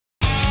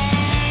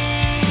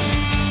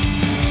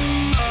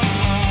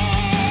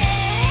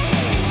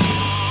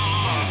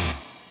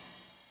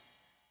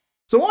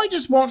So I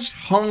just watched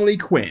Harley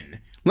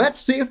Quinn. Let's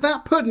see if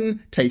that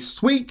pudding tastes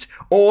sweet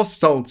or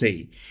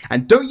salty.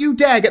 And don't you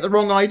dare get the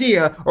wrong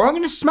idea, or I'm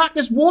going to smack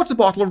this water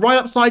bottle right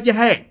upside your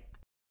head.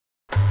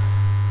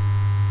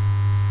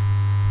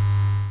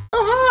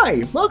 Oh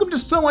hi! Welcome to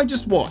So I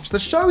Just Watched, the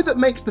show that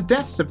makes the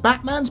deaths of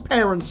Batman's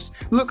parents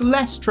look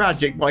less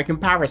tragic by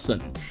comparison.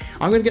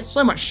 I'm going to get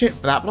so much shit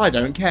for that, but I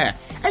don't care.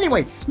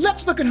 Anyway,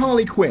 let's look at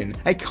Harley Quinn,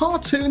 a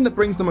cartoon that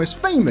brings the most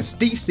famous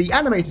DC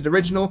animated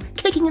original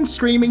kicking and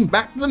screaming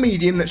back to the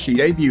medium that she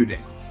debuted in.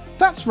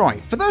 That's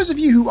right, for those of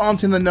you who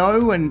aren't in the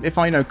know, and if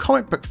I know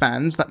comic book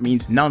fans, that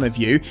means none of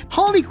you,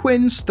 Harley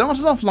Quinn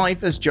started off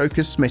life as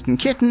Joker's smitten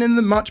kitten in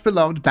the much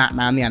beloved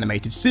Batman the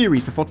Animated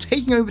Series before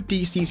taking over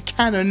DC's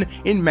canon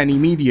in many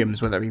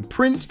mediums, whether it be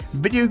print,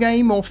 video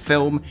game or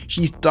film.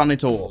 She's done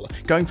it all,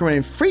 going from an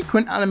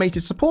infrequent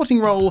animated supporting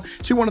role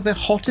to one of the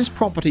hottest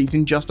properties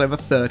in just over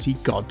 30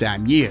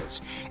 goddamn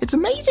years. It's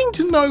amazing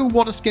to know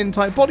what a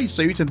skin-tight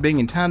bodysuit and being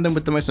in tandem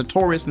with the most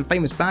notorious and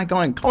famous bad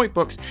guy in comic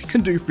books can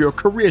do for your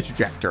career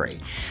trajectory.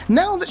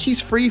 Now that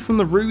she's free from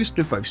the roost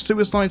with both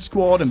Suicide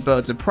Squad and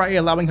Birds of Prey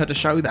allowing her to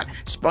show that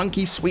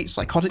spunky, sweet,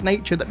 psychotic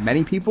nature that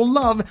many people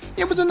love,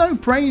 it was a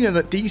no-brainer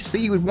that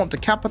DC would want to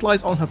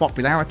capitalise on her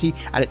popularity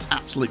at its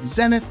absolute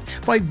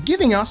zenith by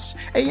giving us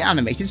an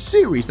animated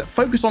series that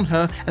focused on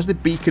her as the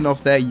beacon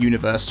of their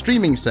universe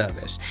streaming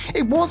service.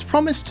 It was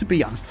promised to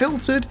be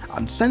unfiltered,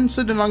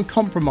 uncensored and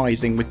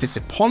uncompromising, with this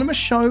eponymous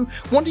show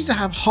wanting to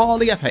have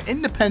Harley at her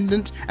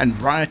independent and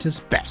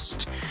riotous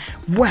best.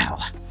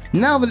 Well,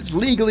 now that it's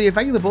legally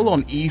available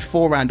on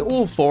E4 and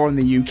All4 in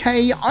the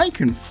UK, I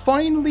can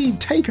finally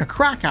take a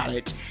crack at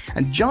it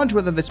and judge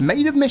whether this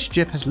maid of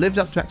mischief has lived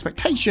up to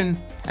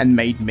expectation and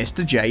made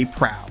Mr. J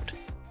proud.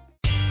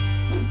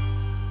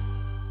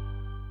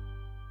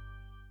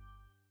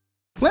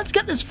 Let's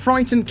get this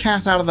frightened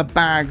cat out of the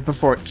bag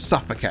before it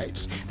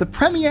suffocates. The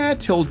premiere,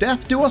 Till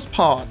Death Do Us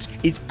Part,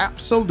 is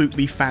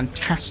absolutely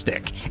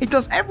fantastic. It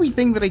does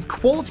everything that a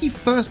quality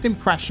first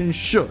impression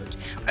should,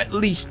 at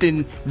least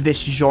in this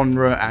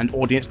genre and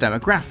audience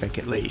demographic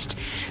at least.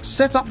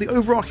 Set up the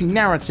overarching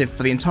narrative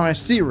for the entire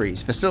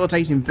series,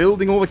 facilitating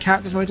building all the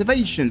characters'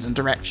 motivations and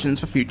directions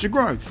for future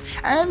growth,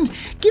 and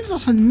gives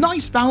us a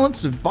nice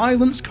balance of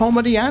violence,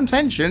 comedy and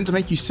tension to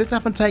make you sit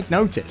up and take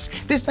notice.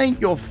 This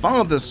ain't your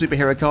father's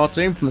superhero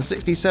cartoon from the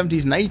 60s,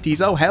 70s and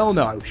 80s, oh hell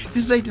no. This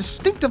is a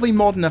distinctively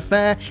modern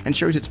affair and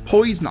shows its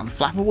poised and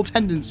unflappable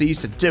tendencies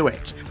to do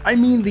it. I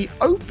mean, the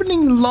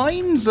opening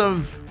lines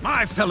of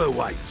 "My fellow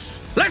whites,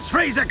 let's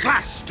raise a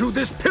glass to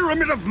this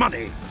pyramid of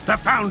money, the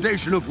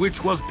foundation of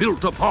which was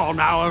built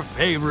upon our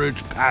favorite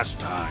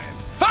pastime,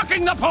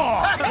 fucking the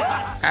poor!"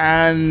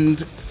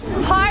 and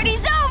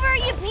 "Party's over,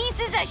 you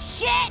pieces of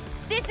shit!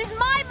 This is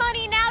my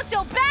money now,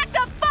 so back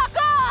the fuck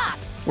off!"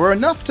 were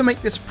enough to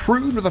make this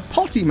prude with a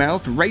potty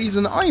mouth raise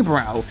an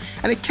eyebrow,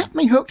 and it kept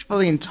me hooked for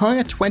the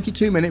entire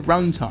 22-minute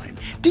runtime.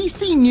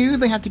 DC knew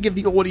they had to give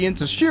the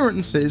audience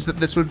assurances that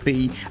this would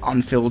be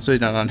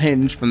unfiltered and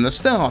unhinged from the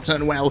start,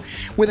 and well,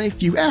 with a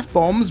few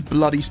F-bombs,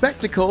 bloody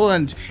spectacle,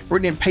 and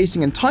brilliant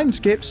pacing and time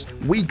skips,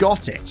 we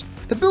got it.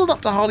 The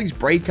build-up to Harley's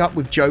breakup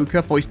with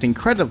Joker, voiced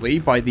incredibly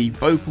by the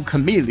vocal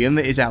chameleon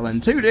that is Alan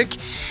Tudyk,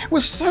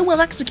 was so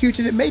well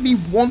executed it made me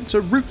want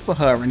to root for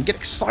her and get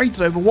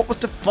excited over what was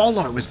to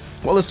follow, as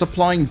well as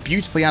supplying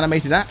beautifully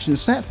animated action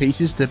set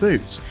pieces to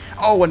boot.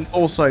 Oh, and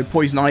also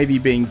Poison Ivy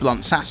being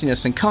blunt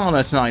sassiness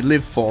incarnate, and I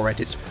live for it.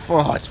 It's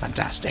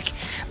fantastic.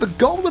 The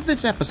goal of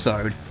this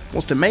episode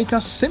was to make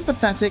us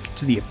sympathetic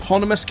to the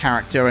eponymous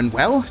character, and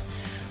well,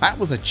 that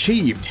was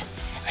achieved.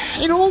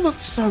 It all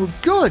looked so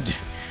good.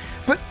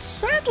 But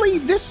sadly,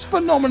 this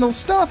phenomenal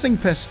starting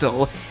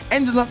pistol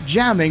ended up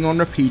jamming on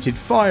repeated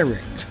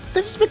firings.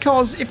 This is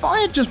because if I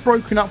had just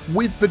broken up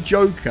with the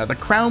Joker, the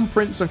crown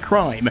prince of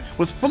crime,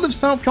 was full of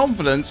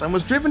self-confidence and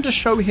was driven to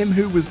show him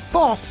who was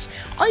boss,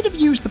 I'd have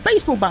used the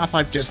baseball bat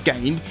I've just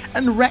gained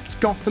and wrecked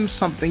Gotham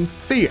something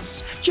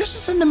fierce, just to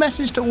send a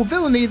message to all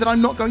villainy that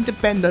I'm not going to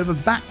bend over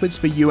backwards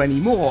for you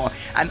anymore,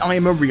 and I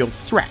am a real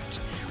threat.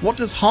 What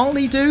does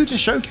Harley do to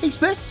showcase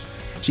this?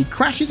 She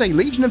crashes a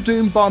Legion of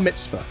Doom bar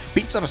mitzvah,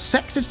 beats up a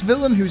sexist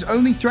villain whose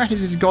only threat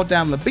is his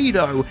goddamn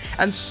libido,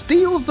 and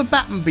steals the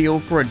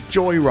Batmobile for a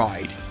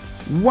joyride.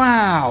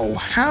 Wow,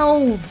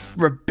 how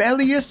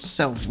rebellious,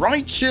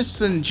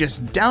 self-righteous, and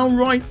just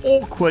downright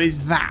awkward is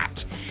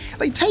that?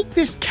 They take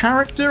this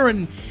character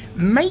and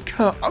make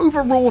her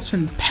overwrought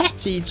and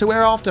petty to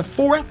where after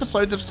 4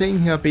 episodes of seeing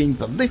her being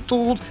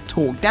belittled,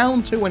 talked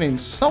down to and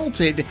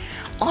insulted,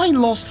 I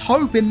lost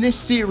hope in this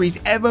series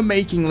ever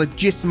making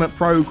legitimate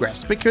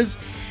progress, because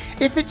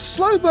if its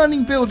slow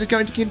burning build is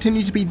going to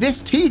continue to be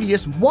this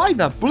tedious, why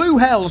the blue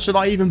hell should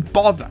I even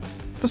bother?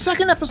 The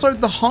second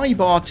episode, The High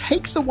Bar,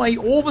 takes away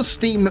all the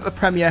steam that the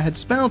premiere had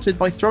spouted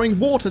by throwing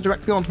water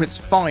directly onto its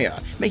fire,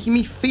 making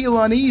me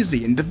feel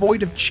uneasy and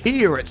devoid of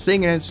cheer at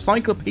seeing an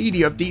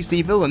encyclopedia of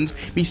DC villains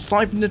be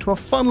siphoned into a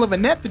funnel of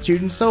ineptitude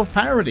and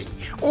self-parody,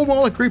 all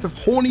while a group of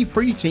horny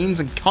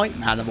preteens and Kite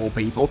Man of all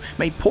people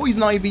made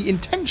Poison Ivy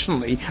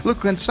intentionally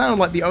look and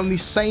sound like the only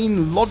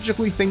sane,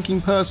 logically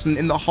thinking person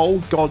in the whole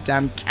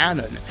goddamn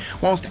canon,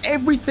 whilst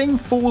everything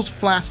falls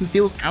flat and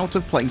feels out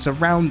of place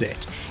around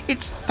it.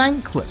 It's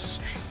thankless,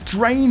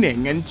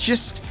 draining, and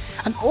just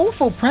an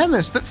awful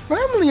premise that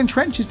firmly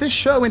entrenches this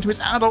show into its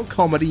adult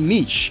comedy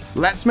niche.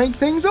 Let's make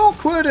things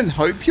awkward and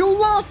hope you'll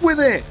laugh with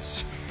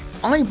it.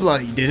 I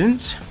bloody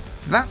didn't,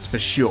 that's for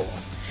sure.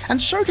 And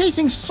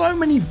showcasing so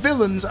many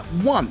villains at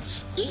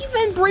once,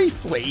 even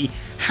briefly,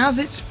 has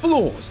its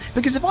flaws,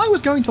 because if I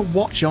was going to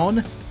watch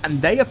on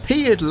and they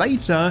appeared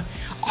later,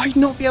 I'd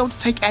not be able to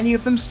take any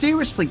of them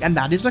seriously, and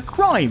that is a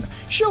crime.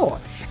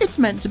 Sure, it's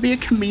meant to be a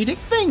comedic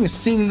thing,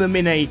 seeing them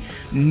in a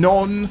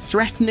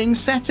non-threatening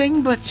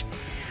setting, but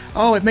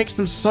oh, it makes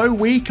them so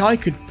weak I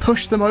could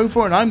push them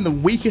over and I'm the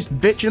weakest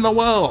bitch in the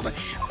world.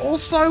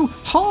 Also,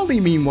 Harley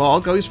meanwhile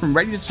goes from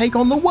ready to take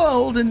on the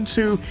world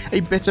into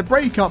a bitter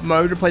breakup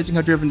mode, replacing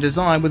her driven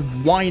desire with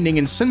whining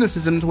and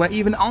cynicism to where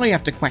even I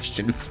have to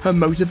question her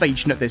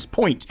motivation at this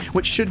point,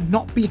 which should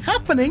not be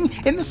happening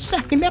in the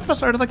second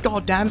episode of the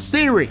goddamn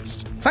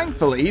series.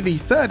 Thankfully, the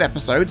third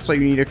episode, So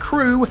You Need a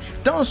Crew,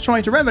 does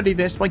try to remedy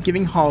this by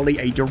giving Harley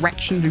a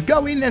direction to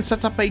go in and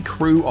set up a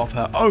crew of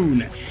her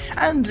own.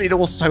 And it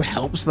also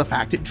helps the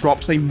fact it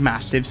drops a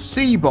massive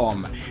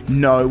C-bomb.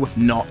 No,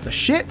 not the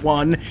shit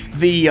one,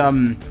 the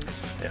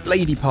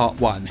lady part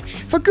one.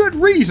 For good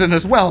reason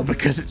as well,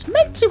 because it's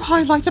meant to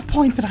highlight a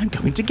point that I'm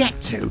going to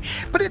get to,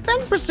 but it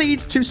then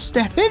proceeds to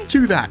step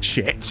into that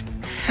shit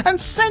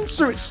and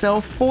censor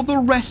itself for the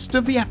rest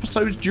of the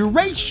episode's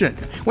duration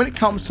when it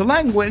comes to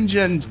language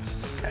and,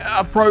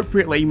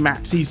 appropriately,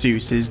 Maxie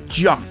Zeus's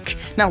junk.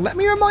 Now let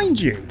me remind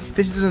you,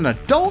 this is an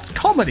adult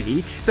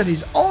comedy that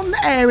is on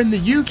air in the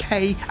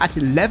UK at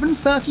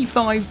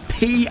 11:35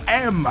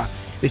 PM.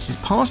 This is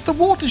past the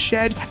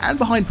watershed and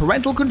behind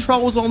parental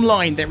controls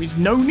online. There is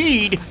no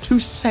need to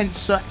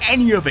censor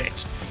any of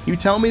it. You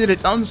tell me that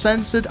it's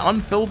uncensored,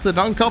 unfiltered,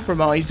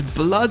 uncompromised,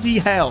 bloody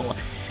hell.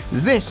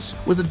 This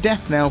was a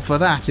death knell for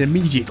that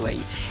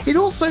immediately. It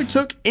also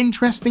took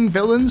interesting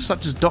villains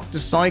such as Dr.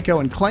 Psycho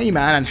and Clayman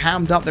and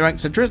hammed up their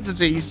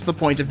eccentricities to the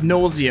point of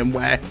nauseam,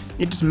 where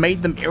it just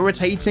made them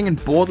irritating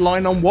and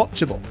borderline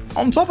unwatchable.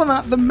 On top of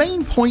that, the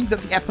main point that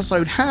the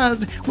episode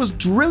had was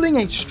drilling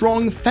a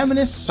strong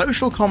feminist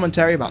social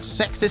commentary about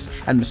sexist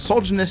and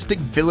misogynistic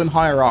villain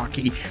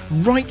hierarchy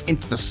right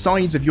into the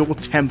sides of your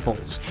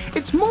temples.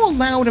 It's more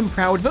loud and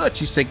proud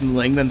virtue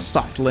signaling than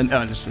subtle and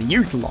earnestly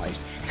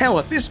utilised. Hell,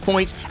 at this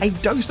point, a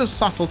dose of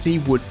subtlety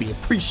would be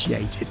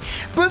appreciated.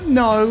 But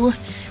no,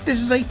 this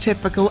is a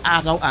typical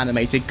adult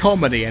animated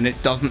comedy and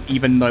it doesn't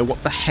even know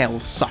what the hell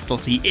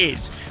subtlety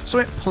is, so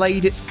it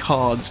played its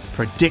cards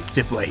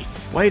predictably.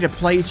 Way to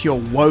play to your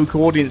woke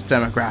audience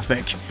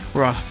demographic,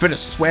 where a bit of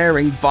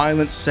swearing,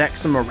 violence,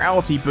 sex and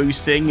morality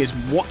boosting is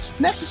what's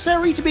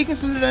necessary to be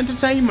considered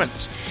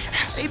entertainment.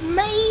 It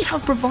may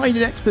have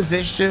provided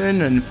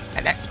exposition and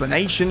an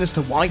explanation as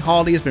to why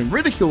Harley has been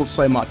ridiculed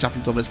so much up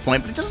until this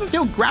point, but it doesn't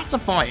feel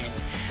gratifying.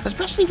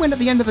 Especially when at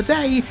the end of the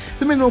day,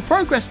 the minimal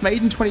progress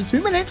made in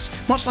 22 minutes,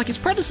 much like its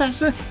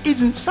predecessor,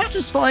 isn't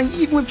satisfying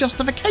even with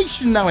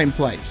justification now in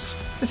place.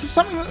 This is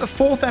something that the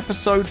fourth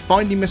episode,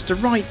 Finding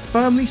Mr. Right,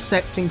 firmly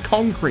sets in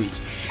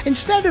concrete.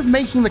 Instead of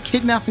making the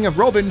kidnapping of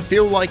Robin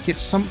feel like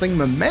it's something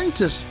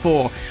momentous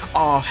for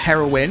our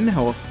heroine,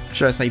 or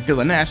should I say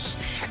villainess,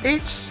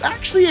 it's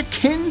actually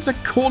akin to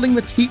calling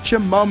the teacher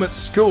mum at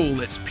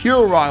school. It's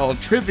puerile,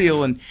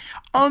 trivial, and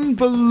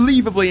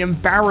unbelievably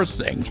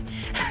embarrassing.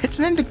 It's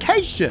an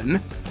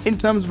indication, in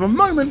terms of a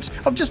moment,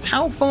 of just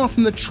how far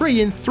from the tree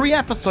in 3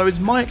 episodes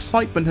my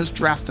excitement has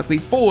drastically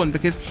fallen,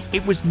 because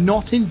it was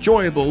not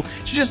enjoyable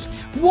to just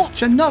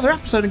watch another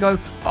episode and go,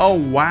 oh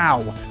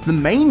wow, the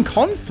main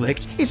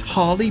conflict is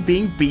Harley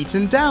being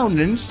beaten down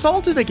and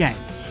insulted again.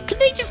 Can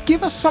they just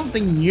give us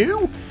something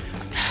new?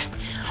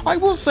 I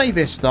will say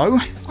this though,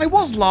 I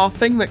was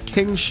laughing that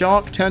King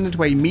Shark turned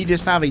into a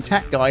media-savvy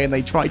tech guy and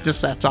they tried to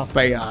set up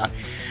a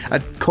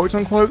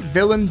quote-unquote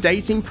villain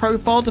dating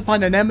profile to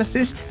find a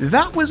nemesis.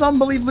 That was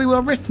unbelievably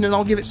well written and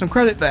I'll give it some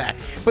credit there,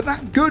 but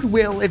that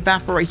goodwill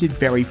evaporated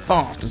very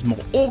fast as more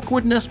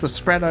awkwardness was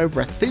spread over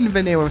a thin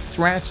veneer of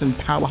threat and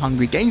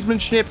power-hungry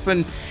gamesmanship,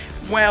 and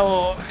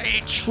well,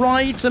 it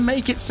tried to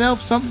make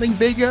itself something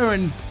bigger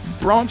and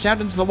branch out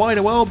into the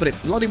wider world, but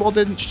it bloody well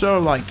didn't show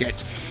like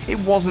it. It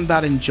wasn't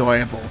that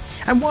enjoyable.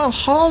 And while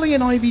Harley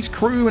and Ivy's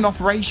crew and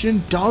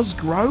operation does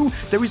grow,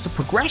 there is a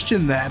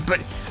progression there,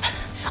 but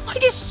I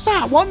just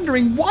sat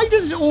wondering, why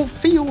does it all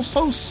feel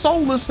so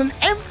soulless and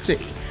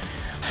empty?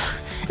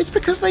 It's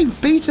because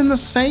they've beaten the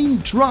same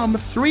drum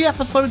 3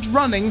 episodes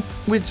running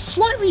with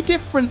slightly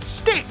different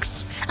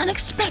sticks and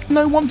expect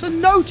no one to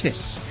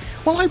notice.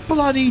 Well, I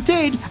bloody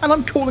did, and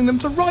I'm calling them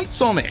to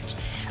rights on it.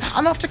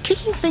 And after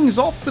kicking things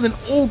off with an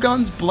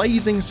all-guns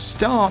blazing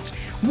start,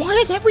 why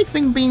has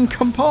everything been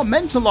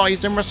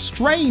compartmentalized and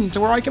restrained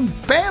to where I can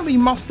barely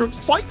muster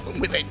excitement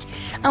with it?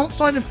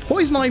 Outside of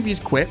Poison Ivy's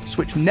quips,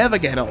 which never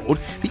get old,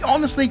 the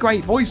honestly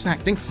great voice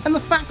acting, and the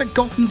fact that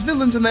Gotham's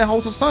villains and their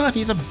whole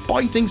society is a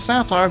biting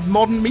satire of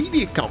modern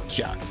media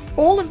culture.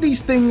 All of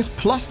these things,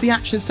 plus the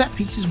action set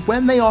pieces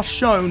when they are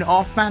shown,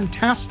 are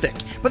fantastic,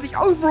 but the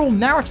overall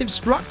narrative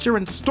structure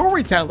and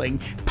storytelling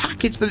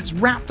package that it's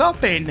wrapped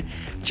up in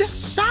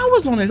just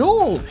sours on it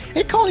all.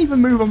 It can't even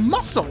move a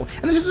muscle,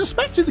 and this is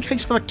especially the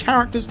case for the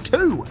characters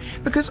too,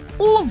 because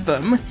all of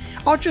them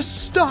are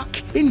just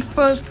stuck in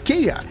first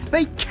gear.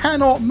 They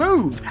cannot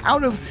move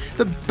out of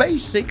the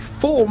basic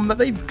form that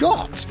they've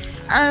got,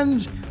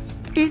 and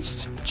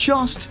it's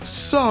just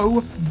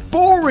so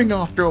boring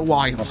after a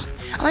while.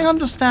 And I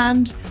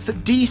understand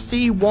that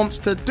DC wants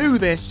to do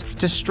this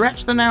to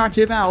stretch the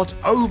narrative out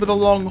over the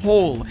long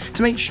haul,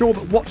 to make sure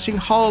that watching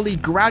Harley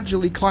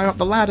gradually climb up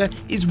the ladder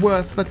is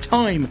worth the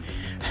time.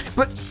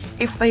 But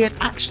if they had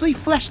actually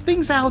fleshed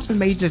things out and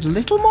made it a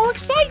little more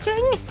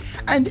exciting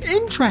and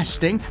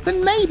interesting,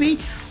 then maybe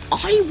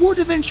I would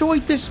have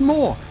enjoyed this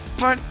more.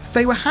 But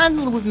they were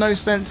handled with no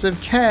sense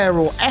of care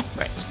or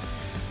effort,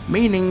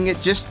 meaning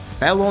it just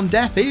fell on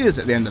deaf ears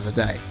at the end of the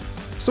day.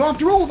 So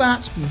after all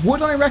that,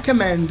 would I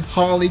recommend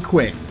Harley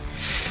Quinn?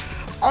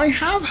 I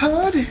have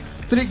heard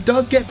that it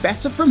does get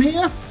better from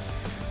here,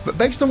 but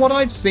based on what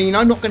I've seen,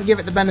 I'm not going to give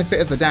it the benefit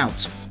of the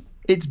doubt.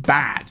 It's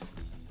bad.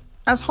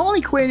 As Harley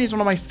Quinn is one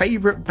of my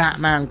favourite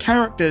Batman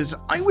characters,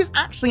 I was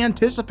actually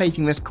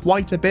anticipating this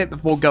quite a bit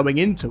before going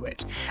into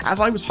it, as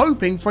I was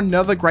hoping for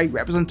another great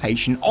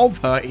representation of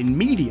her in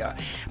media.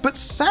 But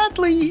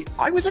sadly,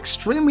 I was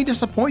extremely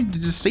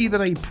disappointed to see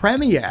that a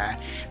premiere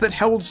that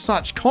held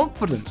such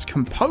confidence,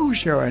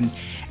 composure, and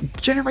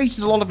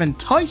generated a lot of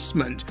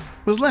enticement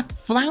was left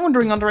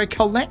floundering under a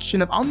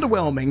collection of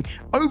underwhelming,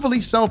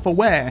 overly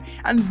self-aware,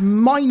 and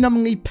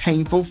mind-numbingly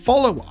painful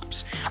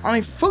follow-ups.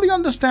 I fully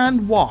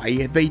understand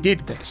why they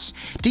did this.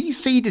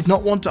 DC did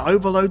not want to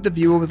overload the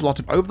viewer with a lot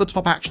of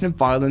over-the-top action and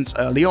violence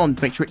early on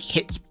to make sure it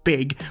hits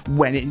big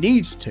when it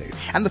needs to,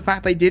 and the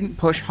fact they didn't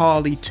push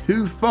Harley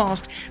too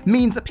fast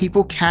means that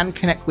people can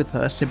connect with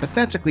her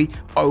sympathetically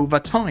over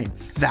time.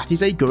 That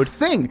is a good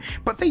thing,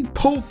 but they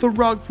pulled the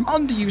rug from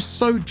under you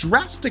so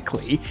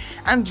drastically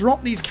and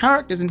dropped these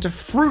characters into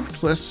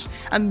fruitless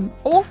and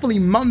awfully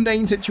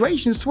mundane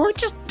situations to where it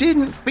just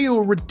didn't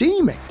feel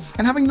redeeming,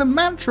 and having the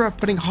mantra of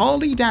putting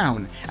Harley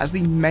down as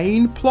the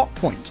main plot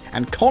point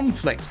and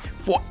conflict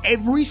for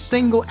every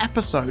single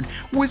episode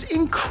was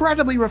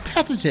incredibly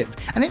repetitive,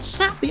 and it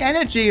sapped the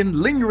energy and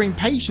lingering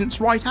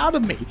patience right out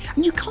of me.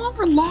 And you can't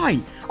rely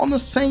on the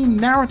same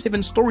narrative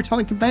and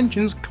storytelling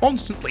conventions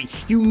constantly.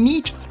 You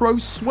need to throw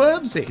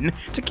swerves in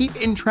to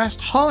keep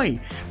interest high,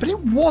 but it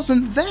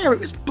wasn't there. It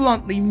was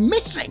bluntly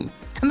missing.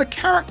 And the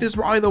characters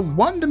were either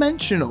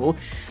one-dimensional,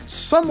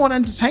 somewhat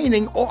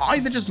entertaining, or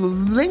either just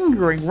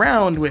lingering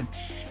around with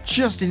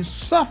just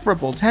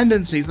insufferable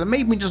tendencies that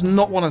made me just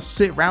not want to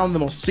sit around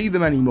them or see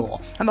them anymore.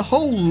 And the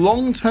whole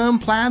long-term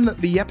plan that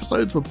the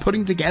episodes were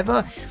putting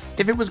together,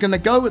 if it was going to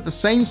go at the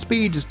same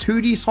speed as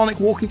 2D Sonic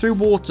walking through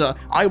water,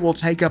 I will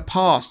take a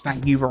pass,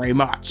 thank you very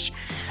much.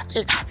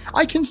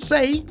 I can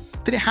say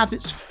that it has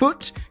its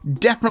foot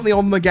definitely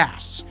on the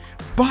gas,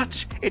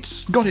 but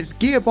it's got its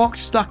gearbox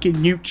stuck in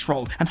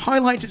neutral and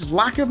highlights its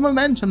lack of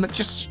momentum that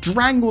just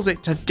strangles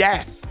it to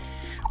death.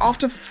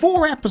 After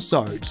 4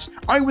 episodes,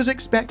 I was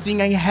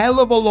expecting a hell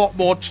of a lot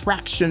more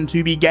traction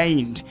to be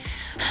gained.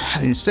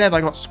 And instead,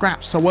 I got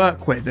scraps to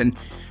work with, and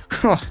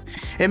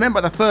remember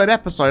the 3rd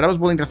episode, I was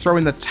willing to throw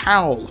in the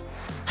towel.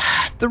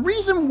 The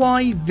reason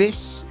why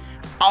this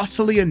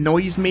utterly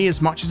annoys me as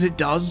much as it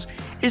does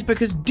is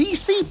because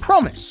DC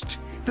promised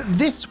that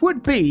this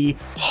would be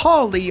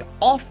Harley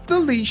off the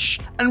leash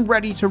and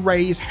ready to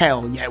raise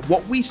hell, yet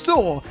what we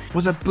saw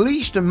was a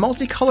bleached and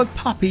multicolored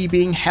puppy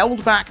being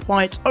held back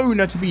by its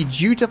owner to be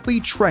dutifully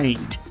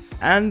trained.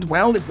 And,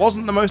 well, it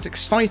wasn't the most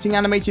exciting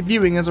animated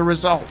viewing as a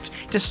result,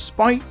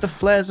 despite the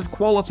flares of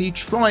quality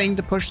trying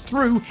to push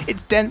through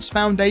its dense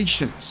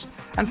foundations.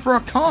 And for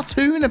a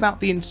cartoon about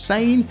the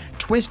insane,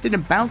 twisted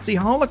and bouncy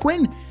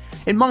Harlequin,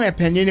 in my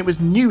opinion it was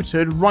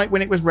neutered right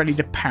when it was ready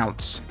to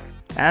pounce.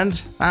 And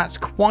that's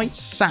quite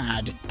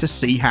sad to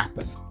see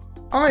happen.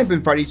 I've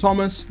been Freddie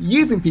Thomas,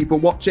 you've been people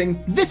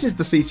watching, this is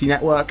the CC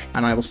Network,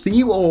 and I will see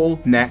you all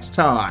next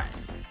time.